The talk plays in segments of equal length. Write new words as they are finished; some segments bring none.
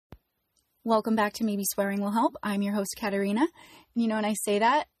Welcome back to Maybe Swearing Will Help. I'm your host, Katarina. And when I say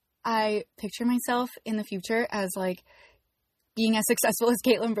that, I picture myself in the future as being as successful as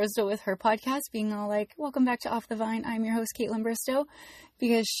Caitlin Bristow with her podcast, being all welcome back to Off the Vine. I'm your host, Caitlin Bristow,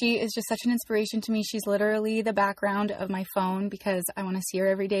 because she is just such an inspiration to me. She's literally the background of my phone because I want to see her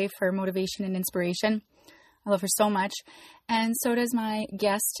every day for motivation and inspiration. I love her so much. And so does my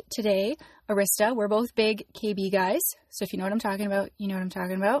guest today, Arista. We're both big KB guys. So if you know what I'm talking about, you know what I'm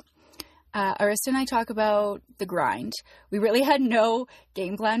talking about. Arista and I talk about the grind. We really had no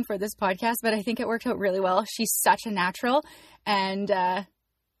game plan for this podcast, but I think it worked out really well. She's such a natural, and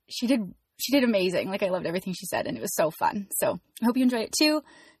she did amazing. I loved everything she said, and it was so fun. So I hope you enjoy it too.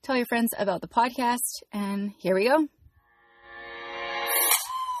 Tell your friends about the podcast, and here we go.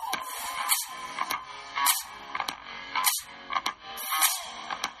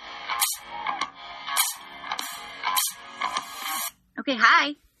 Okay,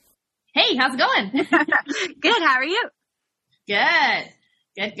 hi. Hey, how's it going? Good, how are you? Good.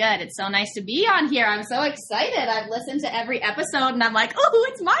 It's so nice to be on here. I'm so excited. I've listened to every episode and I'm like, oh,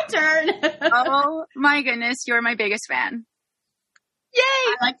 it's my turn. Oh my goodness, you're my biggest fan. Yay!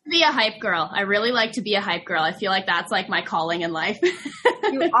 I like to be a hype girl. I really like to be a hype girl. I feel like that's my calling in life.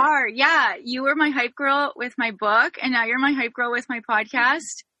 You are, yeah. You were my hype girl with my book, and now you're my hype girl with my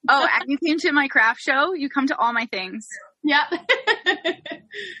podcast. Oh, and you came to my craft show. You come to all my things. Yeah.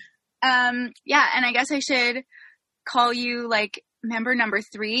 Yeah, and I guess I should call you member number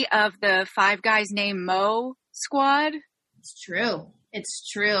 3 of the 5 guys named Mo squad. It's true.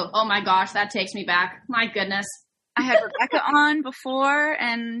 Oh my gosh, that takes me back. My goodness. I had Rebecca on before,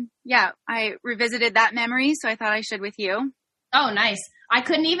 and yeah, I revisited that memory, so I thought I should with you. Oh, nice. I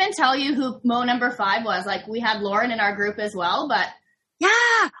couldn't even tell you who Mo number 5 was. We had Lauren in our group as well, but... Yeah,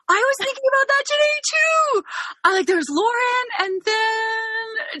 I was thinking about that today too. There's Lauren, and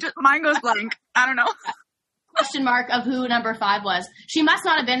then mine goes blank. I don't know. Question mark of who number 5 was. She must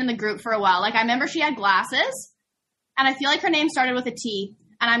not have been in the group for a while. I remember she had glasses, and I feel like her name started with a T,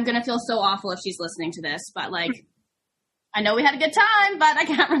 and I'm going to feel so awful if she's listening to this, but I know we had a good time, but I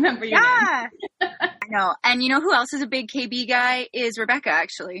can't remember your name. I know. And you know who else is a big KB guy is Rebecca,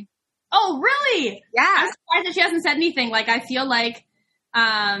 actually. Oh, really? Yeah. I'm surprised that she hasn't said anything. I feel like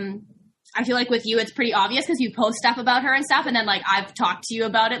with you, it's pretty obvious because you post stuff about her and stuff. And then I've talked to you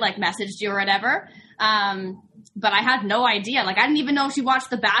about it, messaged you or whatever. But I had no idea. I didn't even know if she watched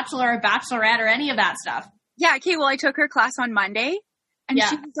The Bachelor or Bachelorette or any of that stuff. Yeah. Okay. Well, I took her class on Monday and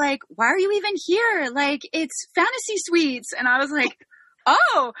she was like, why are you even here? It's fantasy suites. And I was like,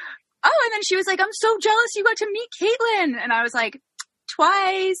 oh. And then she was like, I'm so jealous you got to meet Caitlin. And I was like,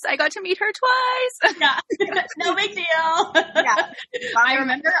 twice. I got to meet her twice. Yeah. No big deal. Yeah. I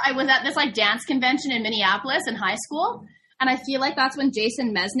remember I was at this dance convention in Minneapolis in high school. And I feel like that's when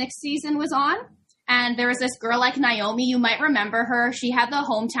Jason Mesnick's season was on. And there was this girl Naomi. You might remember her. She had the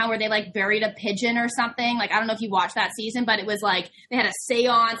hometown where they buried a pigeon or something. I don't know if you watched that season, but it was they had a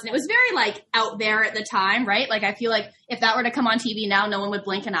seance and it was very out there at the time, right? I feel like if that were to come on TV now, no one would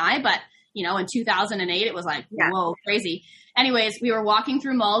blink an eye. But, in 2008, it was whoa, crazy. Anyways, we were walking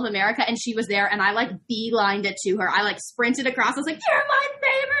through Mall of America and she was there and I beelined it to her. I sprinted across. I was like, you're my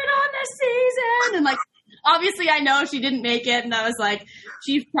favorite on this season. And obviously I know she didn't make it. And I was like,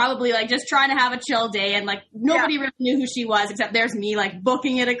 she's probably just trying to have a chill day. And nobody really knew who she was except there's me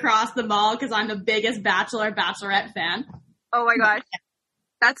booking it across the mall because I'm the biggest Bachelorette fan. Oh my gosh.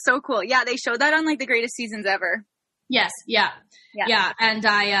 That's so cool. Yeah. They showed that on the greatest seasons ever. Yes. Yeah. And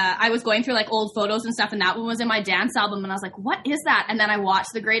I was going through old photos and stuff and that one was in my dance album and I was like, what is that? And then I watched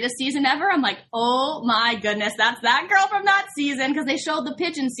The Greatest Season Ever. I'm like, oh my goodness, that's that girl from that season because they showed the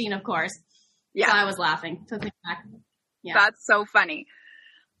pigeon scene, of course. Yeah. So I was laughing. Took me back. Yeah. That's so funny.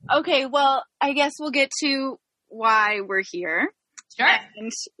 Okay, well, I guess we'll get to why we're here. Sure.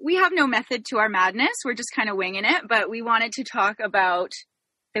 And we have no method to our madness. We're just kind of winging it, but we wanted to talk about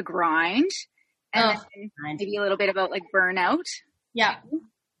the grind. And then maybe a little bit about burnout. Yeah.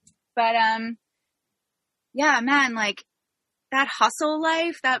 But yeah, man, that hustle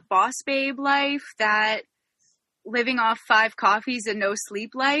life, that boss babe life, that living off 5 coffees and no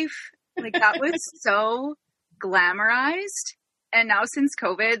sleep life, that was so glamorized. And now since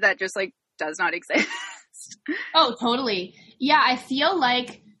COVID, that just does not exist. Oh, totally. Yeah, I feel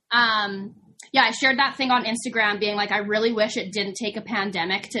I shared that thing on Instagram being I really wish it didn't take a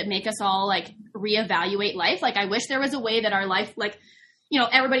pandemic to make us all reevaluate life. I wish there was a way that our life,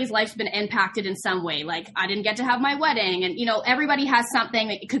 everybody's life's been impacted in some way. I didn't get to have my wedding and, everybody has something.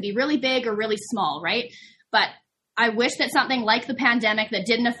 It could be really big or really small, right? But I wish that something like the pandemic that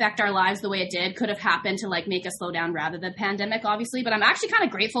didn't affect our lives the way it did could have happened to make us slow down rather than the pandemic, obviously. But I'm actually kind of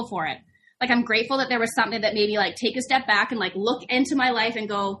grateful for it. Like, I'm grateful that there was something that made me like take a step back and like look into my life and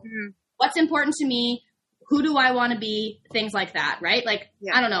go, what's important to me? Who do I want to be? Things like that, right? Like,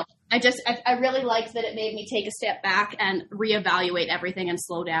 I don't know. I really liked that it made me take a step back and reevaluate everything and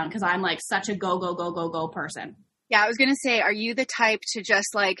slow down, because I'm like such a go person. Yeah, I was going to say, are you the type to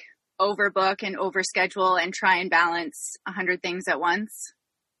just like overbook and overschedule and try and balance 100 things at once?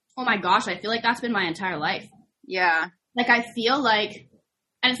 Oh my gosh, I feel like that's been my entire life. Yeah. Like, I feel like,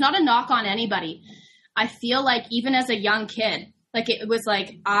 and it's not a knock on anybody, I feel like even as a young kid, like it was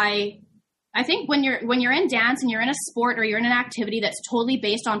like I think when you're in dance and you're in a sport or you're in an activity that's totally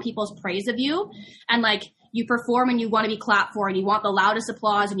based on people's praise of you, and like you perform and you want to be clapped for and you want the loudest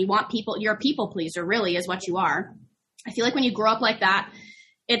applause and you want people, you're a people pleaser, really is what you are. I feel like when you grow up like that,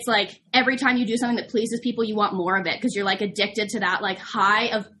 it's like every time you do something that pleases people, you want more of it, because you're like addicted to that like high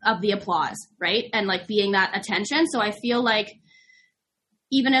of the applause, right? And like being that attention. So I feel like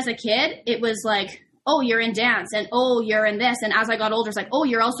even as a kid, it was like, oh, you're in dance, and oh, you're in this. And as I got older, it's like, oh,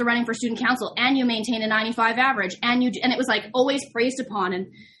 you're also running for student council, and you maintain a 95 average, and it was like always praised upon.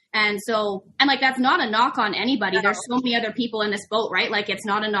 And so, and like, that's not a knock on anybody. There's so many other people in this boat, right? Like, it's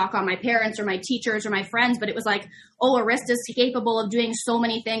not a knock on my parents or my teachers or my friends, but it was like, oh, Arista's capable of doing so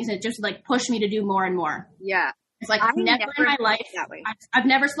many things. And it just like pushed me to do more and more. Yeah. It's like never in my life, I've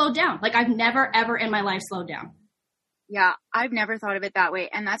never slowed down. Like, I've never, ever in my life slowed down. Yeah. I've never thought of it that way.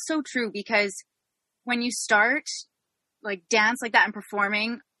 And that's so true, because when you start like dance like that and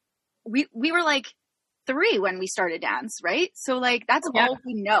performing, we were like 3 when we started dance, right? So like, that's all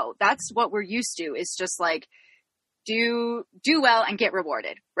we know. That's what we're used to, is just like do well and get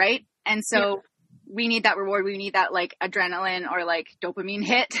rewarded, right? And so we need that reward. We need that like adrenaline or like dopamine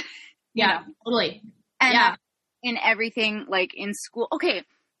hit. Yeah, totally. And in everything, like in school. Okay.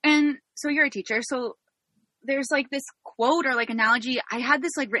 And so you're a teacher. So there's like this quote or like analogy. I had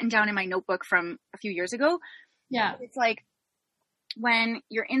this like written down in my notebook from a few years ago. Yeah. It's like, when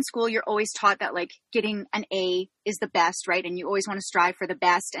you're in school, you're always taught that like getting an A is the best, right? And you always want to strive for the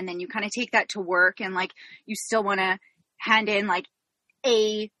best. And then you kind of take that to work, and like you still want to hand in like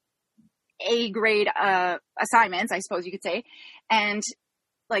A grade assignments, I suppose you could say. And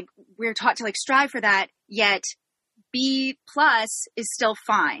like, we're taught to like strive for that, yet B+ is still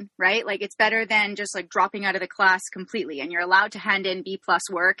fine, right? Like, it's better than just like dropping out of the class completely, and you're allowed to hand in B+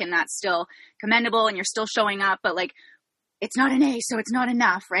 work, and that's still commendable, and you're still showing up, but like, it's not an A, so it's not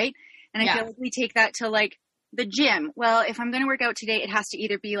enough, right? And I feel like we take that to like the gym. Well, if I'm going to work out today, it has to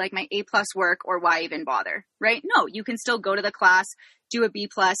either be like my A+ work, or why even bother, right? No, you can still go to the class, do a B+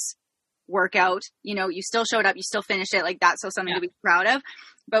 workout, you know, you still showed up, you still finished it, like that's still something to be proud of.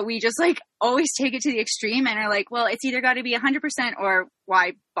 But we just like always take it to the extreme and are like, well, it's either got to be 100% or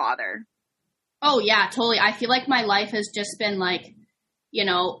why bother? Oh yeah, totally. I feel like my life has just been like, you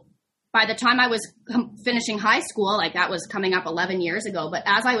know, by the time I was finishing high school, like that was coming up 11 years ago. But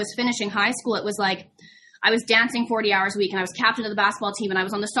as I was finishing high school, it was like I was dancing 40 hours a week, and I was captain of the basketball team, and I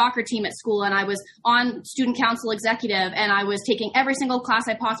was on the soccer team at school, and I was on student council executive, and I was taking every single class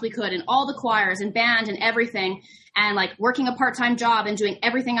I possibly could, and all the choirs and band and everything, and like working a part-time job and doing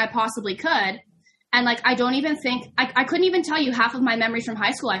everything I possibly could. And like, I don't even think, I couldn't even tell you half of my memories from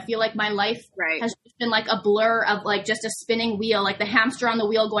high school. I feel like my life has just been like a blur of like just a spinning wheel, like the hamster on the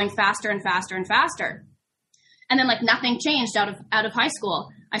wheel going faster and faster and faster. And then like nothing changed out of high school.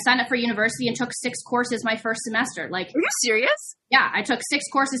 I signed up for university and took 6 courses my first semester. Like, are you serious? Yeah, I took 6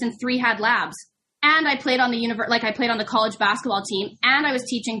 courses and 3 had labs. And I played on the I played on the college basketball team, and I was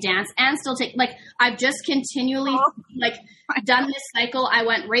teaching dance, and still I've just continually done this cycle. I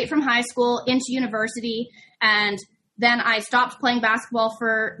went right from high school into university, and then I stopped playing basketball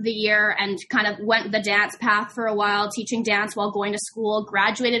for the year and kind of went the dance path for a while, teaching dance while going to school,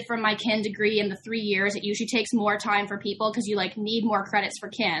 graduated from my kin degree in the 3 years. It usually takes more time for people because you like need more credits for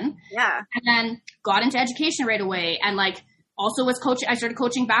kin. Yeah. And then got into education right away, and like, also was coaching. I started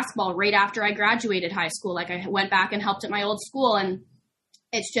coaching basketball right after I graduated high school. Like, I went back and helped at my old school, and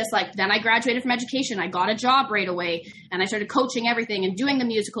it's just like, then I graduated from education. I got a job right away, and I started coaching everything and doing the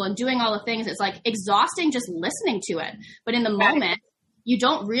musical and doing all the things. It's like exhausting just listening to it. But in the moment, you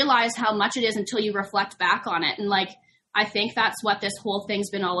don't realize how much it is until you reflect back on it. And like, I think that's what this whole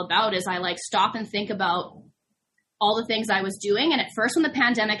thing's been all about, is I like stop and think about all the things I was doing. And at first, when the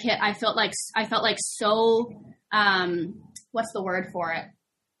pandemic hit, I felt like so, what's the word for it?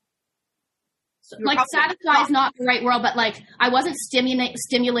 So, like, satisfied is not the right word, but like, I wasn't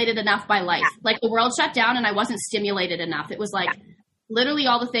stimulated enough by life. Like, the world shut down and I wasn't stimulated enough. It was like literally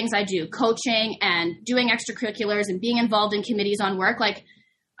all the things I do, coaching and doing extracurriculars and being involved in committees on work. Like,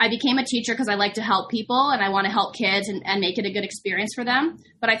 I became a teacher because I like to help people and I want to help kids and make it a good experience for them.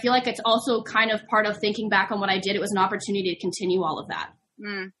 But I feel like it's also kind of part of thinking back on what I did. It was an opportunity to continue all of that.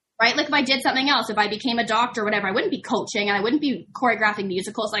 Right? Like if I did something else, if I became a doctor or whatever, I wouldn't be coaching and I wouldn't be choreographing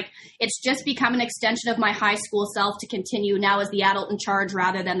musicals. Like it's just become an extension of my high school self to continue now as the adult in charge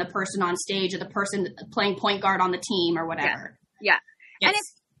rather than the person on stage or the person playing point guard on the team or whatever. Yeah. And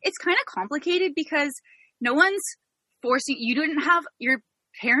it's kind of complicated because no one's forcing, you didn't have, your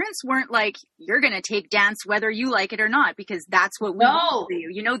parents weren't like, you're going to take dance whether you like it or not, because that's what we do for you.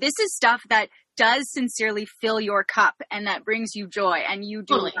 You know, this is stuff that does sincerely fill your cup and that brings you joy and you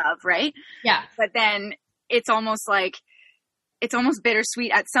do love, right? Yeah. But then it's almost like, it's almost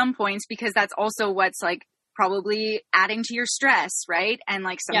bittersweet at some points because that's also what's like probably adding to your stress, right? And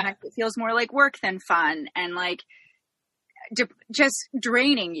like sometimes it feels more like work than fun and like just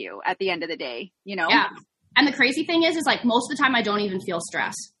draining you at the end of the day, you know? Yeah. And the crazy thing is like most of the time I don't even feel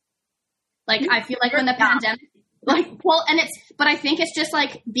stress. Like I feel like when the pandemic, like, well, and it's, but I think it's just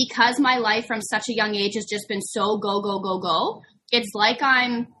like, because my life from such a young age has just been so go, go, go, go. It's like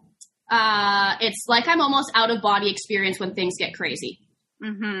I'm almost out of body experience when things get crazy.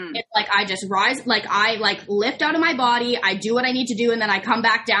 Mm-hmm. It's like, I just rise, like I like lift out of my body. I do what I need to do. And then I come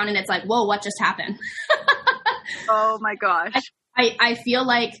back down and it's like, whoa, what just happened? Oh my gosh. I feel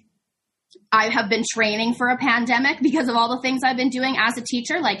like I have been training for a pandemic because of all the things I've been doing as a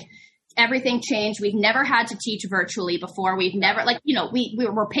teacher. Like everything changed. We've never had to teach virtually before. We've never, like, you know,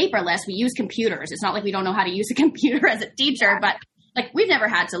 we're paperless. We use computers. It's not like we don't know how to use a computer as a teacher, but like we've never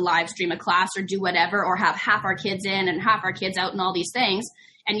had to live stream a class or do whatever, or have half our kids in and half our kids out and all these things.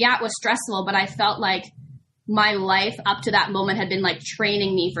 And yeah, it was stressful, but I felt like my life up to that moment had been like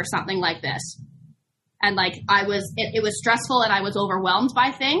training me for something like this. And like it was stressful and I was overwhelmed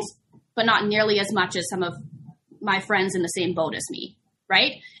by things, but not nearly as much as some of my friends in the same boat as me.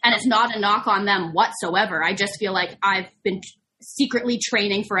 Right. And it's not a knock on them whatsoever. I just feel like I've been secretly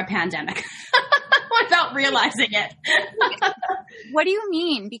training for a pandemic without realizing it. What do you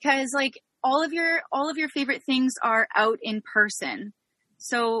mean? Because like all of your favorite things are out in person.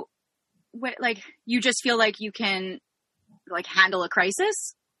 So what, like, you just feel like you can like handle a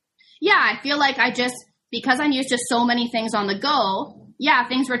crisis? Yeah. I feel like because I'm used to so many things on the go. Yeah,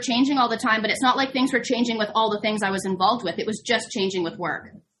 things were changing all the time, but it's not like things were changing with all the things I was involved with. It was just changing with work.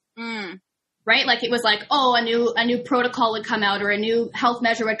 Right? Like it was like, oh, a new protocol would come out or a new health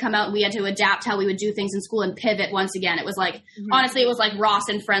measure would come out and we had to adapt how we would do things in school and pivot once again. It was like, honestly, it was like Ross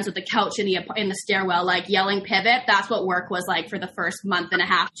and Friends with the couch in the stairwell, like yelling pivot. That's what work was like for the first month and a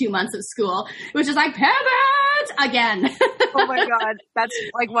half, 2 months of school. It was just like pivot again. Oh my God. That's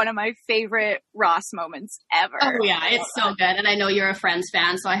like one of my favorite Ross moments ever. Oh yeah. It's so good. And I know you're a Friends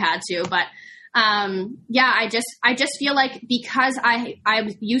fan, so I had to, but yeah, I just feel like because I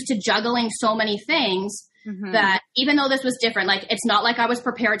was used to juggling so many things that even though this was different, like it's not like I was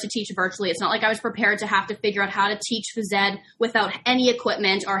prepared to teach virtually. It's not like I was prepared to have to figure out how to teach phys ed without any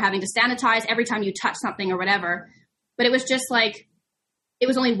equipment or having to sanitize every time you touch something or whatever. But it was just like, it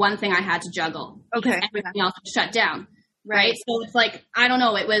was only one thing I had to juggle. Okay. Everything else was shut down. Right. So it's like, I don't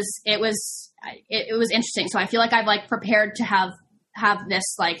know. It was interesting. So I feel like I've like prepared to have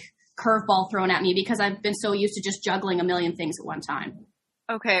this like curveball thrown at me because I've been so used to just juggling a million things at one time.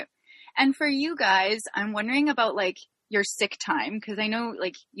 Okay. And for you guys, I'm wondering about like your sick time, because I know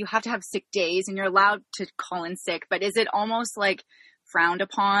like you have to have sick days and you're allowed to call in sick, but is it almost like frowned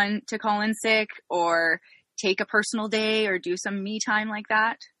upon to call in sick or take a personal day or do some me time like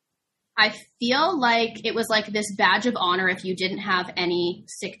that? I feel like it was like this badge of honor if you didn't have any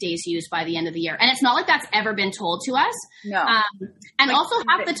sick days used by the end of the year. And it's not like that's ever been told to us. No. And like, also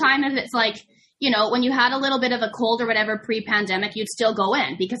half the time it's like, you know, when you had a little bit of a cold or whatever pre-pandemic, you'd still go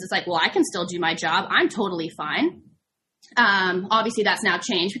in because it's like, well, I can still do my job. I'm totally fine. Obviously that's now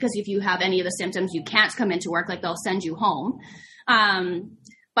changed because if you have any of the symptoms, you can't come into work, like they'll send you home.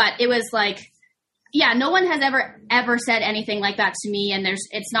 But it was like, yeah, no one has ever said anything like that to me. And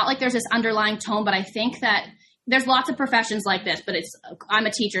it's not like there's this underlying tone, but I think that there's lots of professions like this, but I'm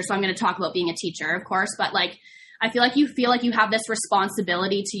a teacher, so I'm going to talk about being a teacher, of course. But like, I feel like you have this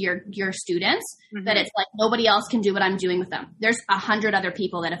responsibility to your students that it's like nobody else can do what I'm doing with them. There's 100 other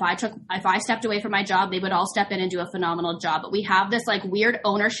people that if I stepped away from my job, they would all step in and do a phenomenal job. But we have this like weird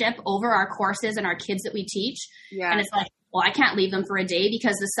ownership over our courses and our kids that we teach. Yeah. And it's like, well, I can't leave them for a day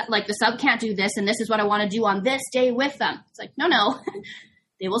because the sub can't do this. And this is what I want to do on this day with them. It's like, no,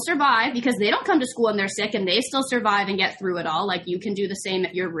 they will survive because they don't come to school and they're sick and they still survive and get through it all. Like you can do the same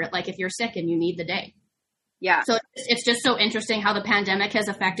if you're sick and you need the day. Yeah. So it's just so interesting how the pandemic has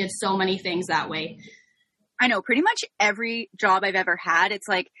affected so many things that way. I know pretty much every job I've ever had, it's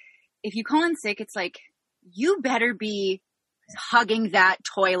like, if you call in sick, it's like, you better be hugging that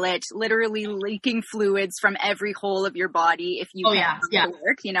toilet, literally leaking fluids from every hole of your body if you can't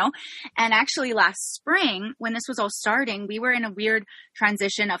work, you know? And actually last spring, when this was all starting, we were in a weird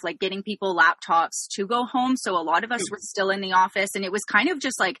transition of like getting people laptops to go home. So a lot of us were still in the office, and it was kind of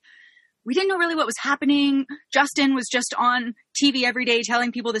just like, we didn't know really what was happening. Justin was just on TV every day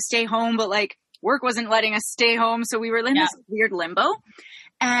telling people to stay home, but like work wasn't letting us stay home. So we were in this weird limbo.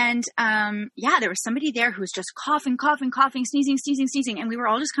 And, there was somebody there who was just coughing, sneezing. And we were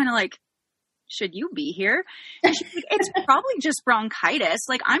all just kind of like, should you be here? And she's like, it's probably just bronchitis.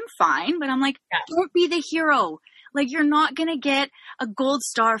 Like, I'm fine. But I'm like, don't be the hero. Like, you're not going to get a gold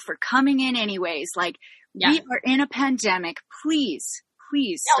star for coming in anyways. Like, we are in a pandemic. Please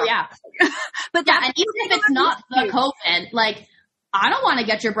stop. Oh, yeah. But and even if it's not the COVID, like, I don't want to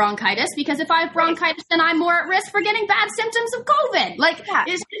get your bronchitis, because if I have bronchitis, then I'm more at risk for getting bad symptoms of COVID. Like, it's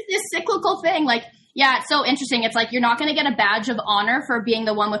just this cyclical thing. Like, it's so interesting. It's like, you're not going to get a badge of honor for being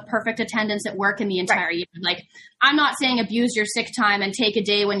the one with perfect attendance at work in the entire year. Like, I'm not saying abuse your sick time and take a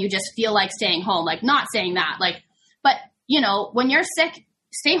day when you just feel like staying home. Like, not saying that. Like, but, you know, when you're sick,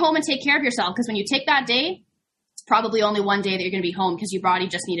 stay home and take care of yourself, because when you take that day, it's probably only one day that you're going to be home because your body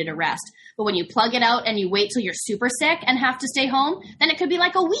just needed a rest. But when you plug it out and you wait till you're super sick and have to stay home, then it could be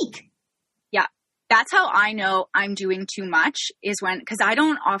like a week. Yeah. That's how I know I'm doing too much, is when, because I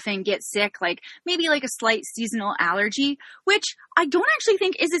don't often get sick, like maybe like a slight seasonal allergy, which I don't actually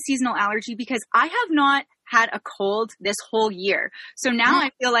think is a seasonal allergy, because I have not had a cold this whole year. So now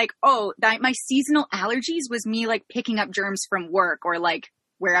I feel like, that my seasonal allergies was me like picking up germs from work or like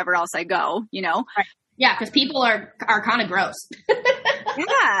wherever else I go, you know? Right. Yeah, because people are kind of gross.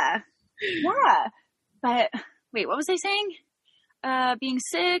 Yeah. But wait, what was I saying? Being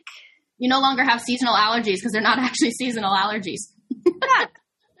sick. You no longer have seasonal allergies because they're not actually seasonal allergies. Yeah.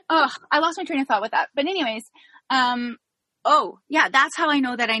 Oh, I lost my train of thought with that. But anyways, that's how I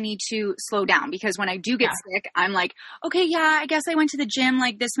know that I need to slow down, because when I do get sick, I'm like, okay, I guess I went to the gym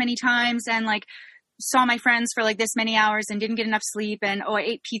like this many times and like saw my friends for like this many hours and didn't get enough sleep, and I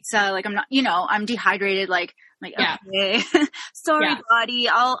ate pizza, like I'm not, you know, I'm dehydrated, like okay, sorry body,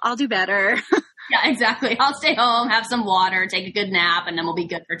 I'll do better. Yeah, exactly. I'll stay home, have some water, take a good nap, and then we'll be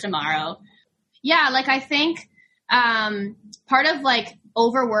good for tomorrow. Yeah, like I think part of like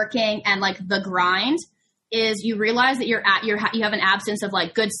overworking and like the grind is you realize that you have an absence of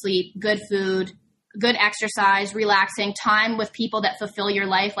like good sleep, good food, good exercise, relaxing, time with people that fulfill your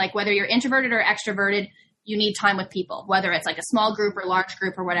life. Like whether you're introverted or extroverted, you need time with people, whether it's like a small group or large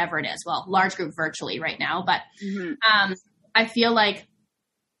group or whatever it is. Well, large group virtually right now. But I feel like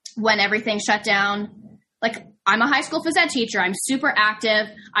when everything shut down, like I'm a high school phys ed teacher. I'm super active.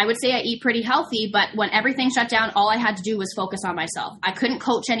 I would say I eat pretty healthy, but when everything shut down, all I had to do was focus on myself. I couldn't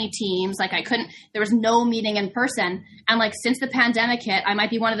coach any teams. Like there was no meeting in person. And like, since the pandemic hit, I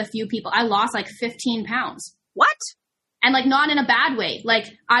might be one of the few people, I lost like 15 pounds. What? And like, not in a bad way. Like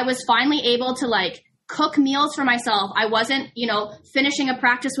I was finally able to like cook meals for myself. I wasn't, finishing a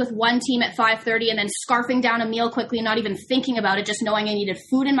practice with one team at 5:30 and then scarfing down a meal quickly, not even thinking about it, just knowing I needed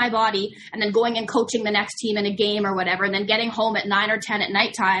food in my body, and then going and coaching the next team in a game or whatever, and then getting home at 9 or 10 at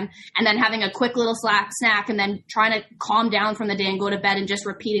nighttime, and then having a quick little snack, and then trying to calm down from the day and go to bed, and just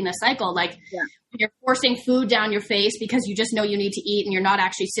repeating the cycle. Like you're forcing food down your face because you just know you need to eat, and you're not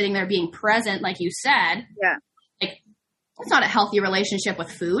actually sitting there being present, like you said. Yeah. Like, it's not a healthy relationship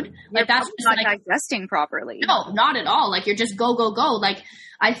with food. Like that's just not digesting properly. No, not at all. Like you're just go. Like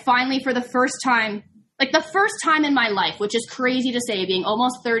I finally, for the first time in my life, which is crazy to say, being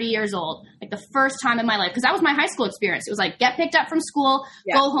almost 30 years old, like the first time in my life, because that was my high school experience. It was like, get picked up from school,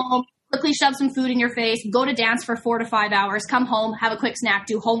 go home, quickly shove some food in your face, go to dance for 4 to 5 hours, come home, have a quick snack,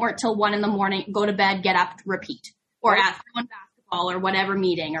 do homework till 1 a.m, go to bed, get up, repeat, or at basketball or whatever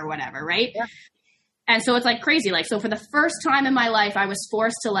meeting or whatever. Right. Yeah. And so it's like crazy. Like, so for the first time in my life, I was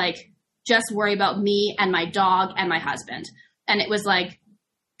forced to like just worry about me and my dog and my husband. And it was like,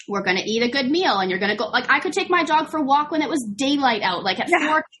 we're going to eat a good meal, and you're going to go, like, I could take my dog for a walk when it was daylight out, like at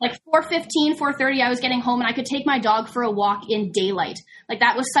 4:15, 4:30, I was getting home, and I could take my dog for a walk in daylight. Like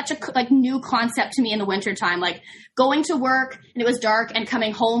that was such a like new concept to me in the wintertime, like going to work and it was dark, and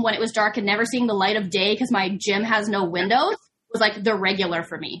coming home when it was dark and never seeing the light of day because my gym has no windows was like the regular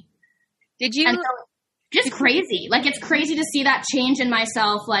for me. Did you? And so, just crazy. Like, it's crazy to see that change in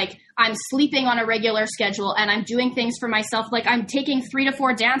myself. Like, I'm sleeping on a regular schedule, and I'm doing things for myself. Like, I'm taking 3 to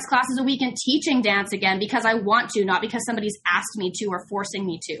 4 dance classes a week and teaching dance again because I want to, not because somebody's asked me to or forcing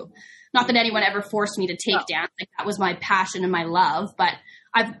me to. Not that anyone ever forced me to take dance. Like, that was my passion and my love. But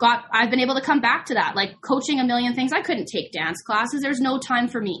I've been able to come back to that, like coaching a million things. I couldn't take dance classes. There's no time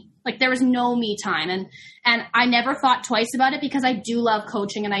for me. Like there was no me time. And I never thought twice about it because I do love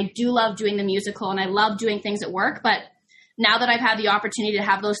coaching and I do love doing the musical and I love doing things at work. But now that I've had the opportunity to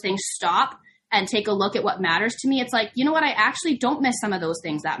have those things stop and take a look at what matters to me, it's like, you know what? I actually don't miss some of those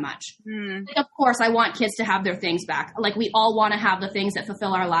things that much. Like, of course, I want kids to have their things back. Like we all want to have the things that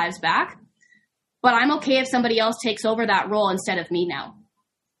fulfill our lives back. But I'm okay if somebody else takes over that role instead of me now.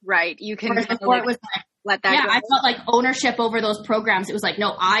 Right. You can before it was like, let that go. I felt like ownership over those programs. It was like,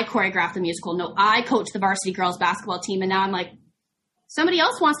 no, I choreographed the musical. No, I coached the varsity girls basketball team. And now I'm like, somebody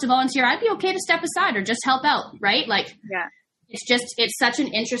else wants to volunteer. I'd be okay to step aside or just help out. Right. Like, yeah. It's such an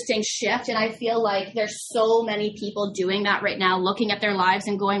interesting shift. And I feel like there's so many people doing that right now, looking at their lives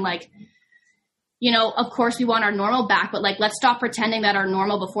and going like, you know, of course we want our normal back, but like, let's stop pretending that our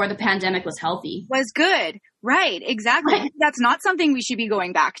normal before the pandemic was healthy. Was good. Right. Exactly. Right. That's not something we should be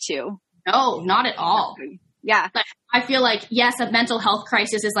going back to. No, not at all. Yeah. Like, I feel like, yes, a mental health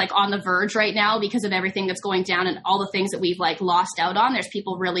crisis is like on the verge right now because of everything that's going down and all the things that we've like lost out on. There's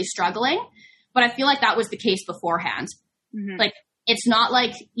people really struggling, but I feel like that was the case beforehand. Mm-hmm. Like, it's not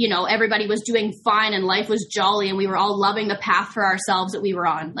like, you know, everybody was doing fine and life was jolly and we were all loving the path for ourselves that we were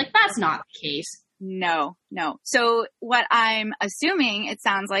on. Like, that's not the case. No. So what I'm assuming it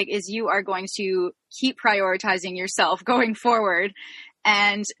sounds like is you are going to keep prioritizing yourself going forward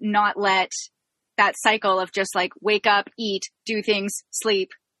and not let that cycle of just like wake up, eat, do things, sleep.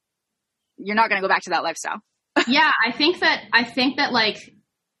 You're not going to go back to that lifestyle. Yeah. I think that like,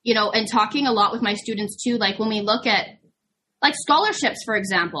 you know, and talking a lot with my students too, like when we look at like scholarships, for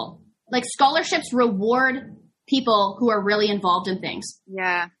example, like scholarships reward people who are really involved in things.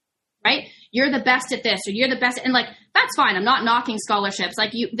 Yeah. Right? You're the best at this or you're the best. And like, that's fine. I'm not knocking scholarships.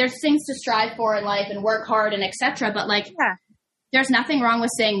 Like there's things to strive for in life and work hard and et cetera. But like, yeah. There's nothing wrong with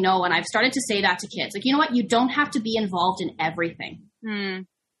saying no. And I've started to say that to kids. Like, you know what? You don't have to be involved in everything.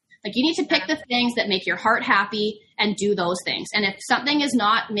 Like you need to pick the things that make your heart happy and do those things. And if something is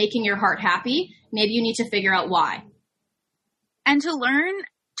not making your heart happy, maybe you need to figure out why. And to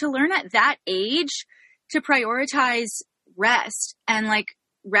learn at that age to prioritize rest and like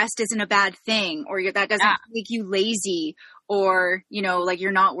rest isn't a bad thing or that doesn't make you lazy or, you know, like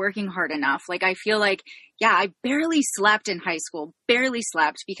you're not working hard enough. Like I feel like, yeah, I barely slept in high school,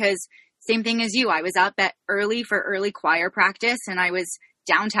 because same thing as you. I was up early for early choir practice and I was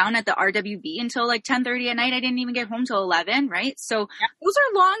downtown at the RWB until like 10:30 at night. I didn't even get home till 11. Right. So those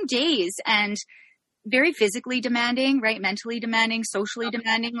are long days and very physically demanding, right? Mentally demanding, socially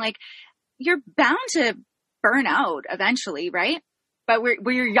demanding. Like you're bound to burn out eventually, right? But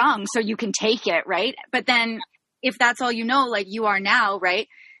we're young, so you can take it, right? But then if that's all you know, like you are now, right?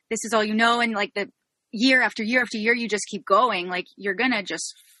 This is all you know. And like the year after year after year, you just keep going, like you're going to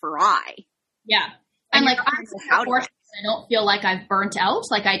just fry. Yeah. And like, I don't feel like I've burnt out.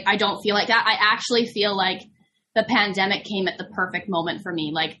 Like I don't feel like that. I actually feel like the pandemic came at the perfect moment for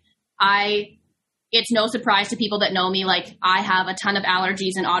me. Like it's no surprise to people that know me. Like I have a ton of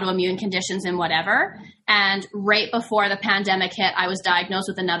allergies and autoimmune conditions and whatever. And right before the pandemic hit, I was diagnosed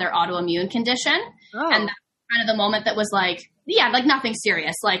with another autoimmune condition. Oh. And that's kind of the moment that was like, yeah, like nothing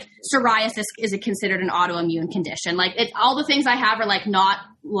serious. Like psoriasis is considered an autoimmune condition. Like all the things I have are like not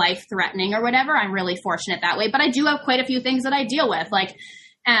life threatening or whatever. I'm really fortunate that way, but I do have quite a few things that I deal with like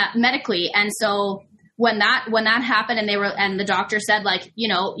medically. And so when that happened and the doctor said like, you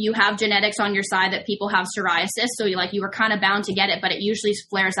know, you have genetics on your side that people have psoriasis. So you were kind of bound to get it, but it usually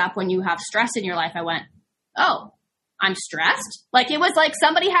flares up when you have stress in your life. I went, oh, I'm stressed. Like it was like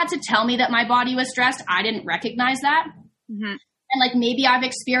somebody had to tell me that my body was stressed. I didn't recognize that. Mm-hmm. And like, maybe I've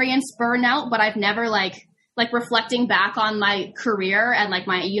experienced burnout, but I've never like reflecting back on my career and like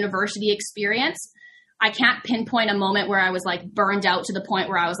my university experience, I can't pinpoint a moment where I was like burned out to the point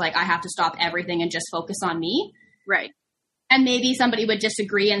where I was like, I have to stop everything and just focus on me. Right. And maybe somebody would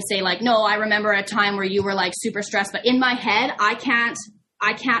disagree and say like, no, I remember a time where you were like super stressed, but in my head, I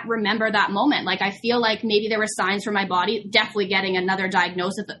can't remember that moment. Like, I feel like maybe there were signs from my body, definitely getting another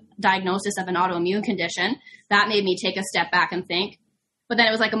diagnosis of an autoimmune condition. That made me take a step back and think, but then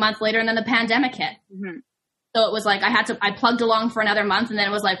it was like a month later and then the pandemic hit. Mm-hmm. So it was like I plugged along for another month and then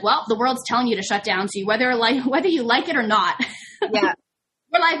it was like, well, the world's telling you to shut down. So whether you like it or not, yeah,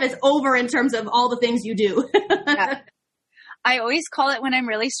 your life is over in terms of all the things you do. Yeah. I always call it when I'm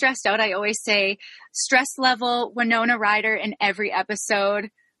really stressed out. I always say stress level Winona Ryder in every episode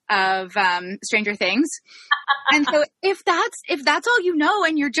of Stranger Things. And so if that's all you know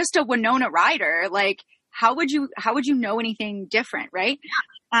and you're just a Winona Ryder, like how would you know anything different, right?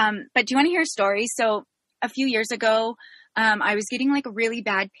 Yeah. But do you want to hear a story? So a few years ago, I was getting like a really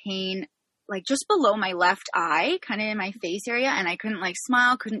bad pain, like just below my left eye, kind of in my face area. And I couldn't like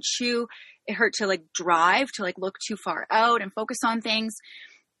smile, couldn't chew. It hurt to like drive, to like look too far out and focus on things.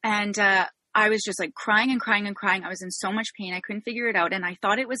 And, I was just like crying and crying and crying. I was in so much pain. I couldn't figure it out. And I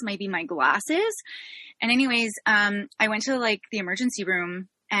thought it was maybe my glasses. And anyways, I went to like the emergency room,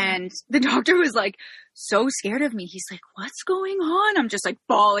 and the doctor was like so scared of me. He's like, what's going on? I'm just like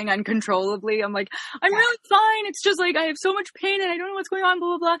bawling uncontrollably. I'm like, I'm really fine. It's just like, I have so much pain and I don't know what's going on,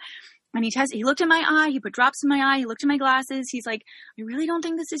 blah, blah, blah. And he looked at my eye, he put drops in my eye, he looked at my glasses. He's like, I really don't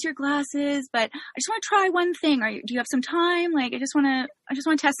think this is your glasses, but I just want to try one thing. Do you have some time? Like, I just want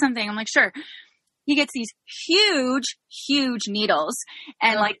to test something. I'm like, sure. He gets these huge needles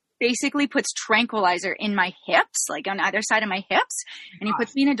and like basically puts tranquilizer in my hips, like on either side of my hips. And he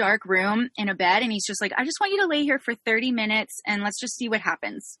puts me in a dark room in a bed. And he's just like, I just want you to lay here for 30 minutes and let's just see what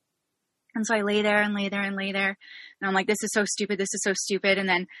happens. And so I lay there. And I'm like, this is so stupid. And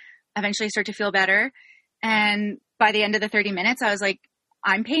then eventually I start to feel better. And by the end of the 30 minutes, I was like,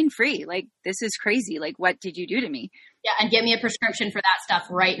 I'm pain free. Like, this is crazy. Like, what did you do to me? Yeah. And give me a prescription for that stuff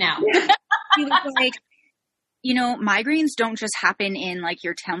right now. He was like, you know, migraines don't just happen in like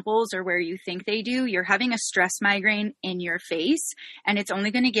your temples or where you think they do. You're having a stress migraine in your face and it's only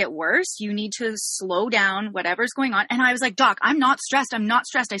going to get worse. You need to slow down whatever's going on. And I was like, Doc, I'm not stressed.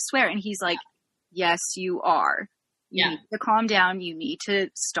 I swear. And he's like, yes, you are. You need to calm down. You need to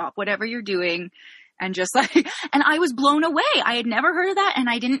stop whatever you're doing. And just like, and I was blown away. I had never heard of that. And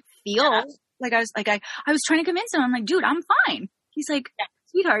I didn't feel like I was trying to convince him. I'm like, dude, I'm fine. He's like,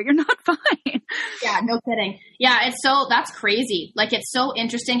 sweetheart, you're not fine. Yeah, no kidding. Yeah, that's crazy. Like, it's so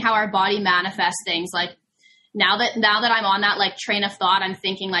interesting how our body manifests things. Like, now that I'm on that like train of thought, I'm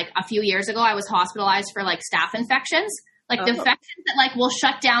thinking like a few years ago, I was hospitalized for like staph infections. Like the infections that like will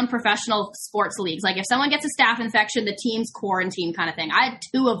shut down professional sports leagues. Like if someone gets a staph infection, the team's quarantine kind of thing. I had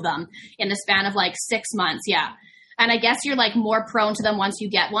 2 of them in the span of like 6 months. Yeah. And I guess you're like more prone to them once you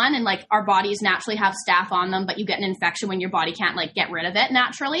get one. And like our bodies naturally have staph on them, but you get an infection when your body can't like get rid of it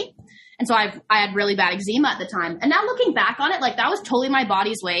naturally. And so I had really bad eczema at the time. And now looking back on it, like that was totally my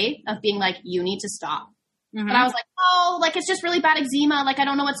body's way of being like, you need to stop. Mm-hmm. And I was like, oh, like it's just really bad eczema. Like I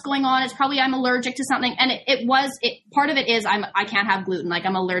don't know what's going on. It's probably I'm allergic to something. And part of it is I can't have gluten. Like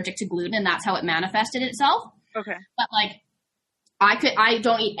I'm allergic to gluten, and that's how it manifested itself. Okay. But like I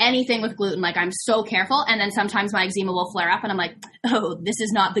don't eat anything with gluten. Like I'm so careful. And then sometimes my eczema will flare up and I'm like, oh, this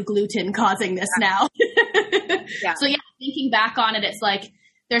is not the gluten causing this now. Yeah. So yeah, thinking back on it, it's like,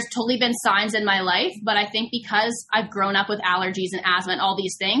 there's totally been signs in my life, but I think because I've grown up with allergies and asthma and all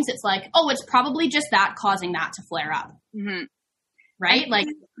these things, it's like, oh, it's probably just that causing that to flare up. Mm-hmm. Right? Like,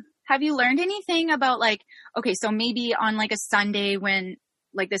 have you learned anything about like, okay, so maybe on like a Sunday when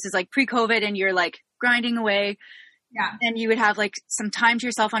like this is like pre-COVID and you're like grinding away, yeah, and you would have like some time to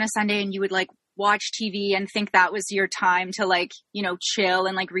yourself on a Sunday and you would like watch TV and think that was your time to like, you know, chill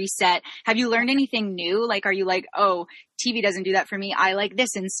and like reset. Have you learned anything new? Like, are you like, oh, TV doesn't do that for me, I like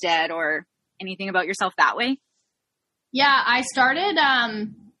this instead, or anything about yourself that way? Yeah, I started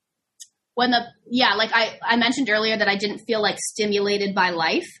like I mentioned earlier that I didn't feel like stimulated by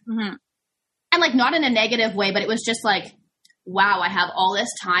life. Mm-hmm. And like not in a negative way, but it was just like, wow, I have all this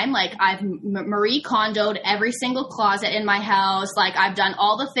time. Like I've Marie Kondo'd every single closet in my house. Like I've done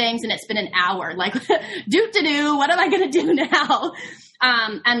all the things and it's been an hour. Like do, what am I going to do now?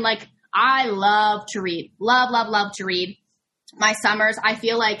 And like, I love to read, love to read. My summers, I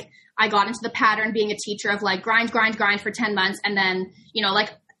feel like I got into the pattern being a teacher of like grind for 10 months. And then, you know, like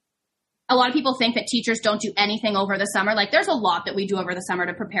a lot of people think that teachers don't do anything over the summer. Like there's a lot that we do over the summer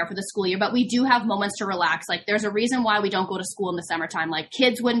to prepare for the school year, but we do have moments to relax. Like there's a reason why we don't go to school in the summertime. Like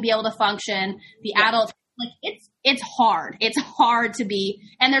kids wouldn't be able to function. The adults, like it's hard. It's hard to be,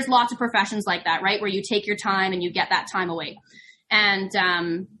 and there's lots of professions like that, right? Where you take your time and you get that time away. And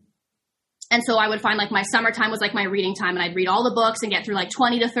so I would find like my summertime was like my reading time, and I'd read all the books and get through like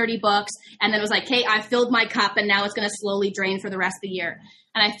 20 to 30 books. And then it was like, hey, I filled my cup and now it's going to slowly drain for the rest of the year.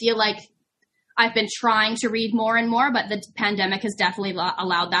 And I feel like I've been trying to read more and more, but the pandemic has definitely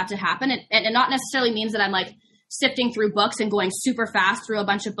allowed that to happen. And it not necessarily means that I'm like sifting through books and going super fast through a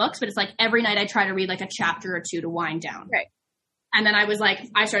bunch of books, but it's like every night I try to read like a chapter or 2 to wind down. Right. And then I was like,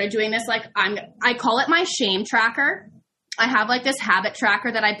 I started doing this, like I call it my shame tracker. I have like this habit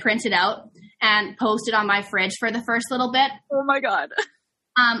tracker that I printed out and posted on my fridge for the first little bit. Oh my God.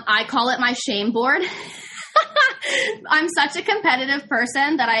 I call it my shame board. I'm such a competitive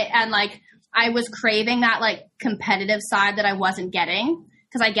person that I was craving that like competitive side that I wasn't getting,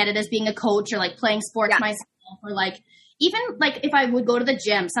 because I get it as being a coach or like playing sports myself, or like even like if I would go to the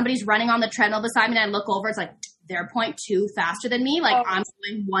gym, somebody's running on the treadmill beside me and I look over, it's like, they're 0.2 faster than me, like I'm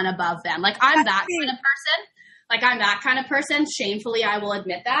going one above them. Like I'm that kind of person. Like I'm that kind of person. Shamefully, I will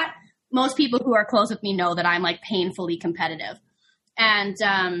admit that. Most people who are close with me know that I'm like painfully competitive. And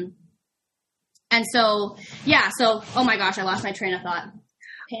so, yeah, so, oh my gosh, I lost my train of thought.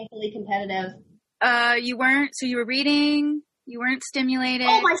 Painfully competitive. You were reading, you weren't stimulated.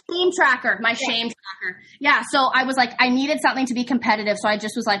 Oh, my shame tracker. Yeah, so I was like, I needed something to be competitive, so I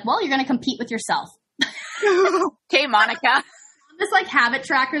just was like, well, you're going to compete with yourself. Okay, Monica. This like habit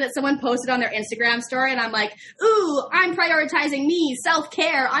tracker that someone posted on their Instagram story, and I'm like, ooh, I'm prioritizing me,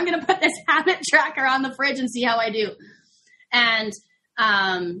 self-care. I'm going to put this habit tracker on the fridge and see how I do. And,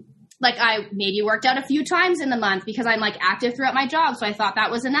 like I maybe worked out a few times in the month because I'm like active throughout my job. So I thought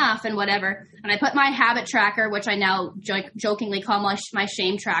that was enough and whatever. And I put my habit tracker, which I now jokingly call my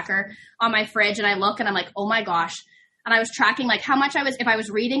shame tracker, on my fridge. And I look and I'm like, oh my gosh. And I was tracking like how much if I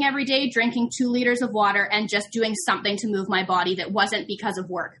was reading every day, drinking 2 liters of water, and just doing something to move my body that wasn't because of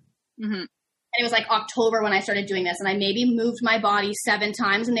work. Mm-hmm. And it was like October when I started doing this. And I maybe moved my body 7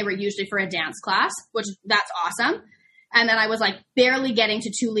 times, and they were usually for a dance class, which that's awesome. And then I was like barely getting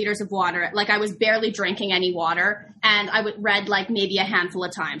to 2 liters of water. Like I was barely drinking any water, and I would read like maybe a handful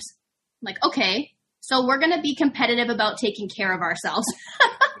of times. I'm like, okay, so we're going to be competitive about taking care of ourselves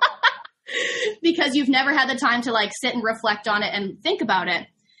because you've never had the time to like sit and reflect on it and think about it.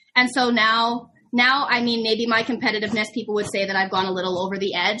 And so now, I mean, maybe my competitiveness, people would say that I've gone a little over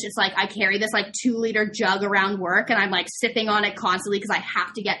the edge. It's like I carry this like 2-liter jug around work, and I'm like sipping on it constantly because I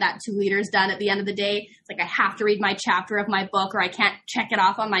have to get that 2 liters done at the end of the day. It's like I have to read my chapter of my book, or I can't check it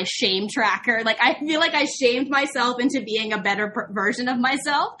off on my shame tracker. Like I feel like I shamed myself into being a better version of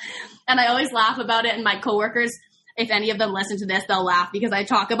myself. And I always laugh about it. And my coworkers, if any of them listen to this, they'll laugh because I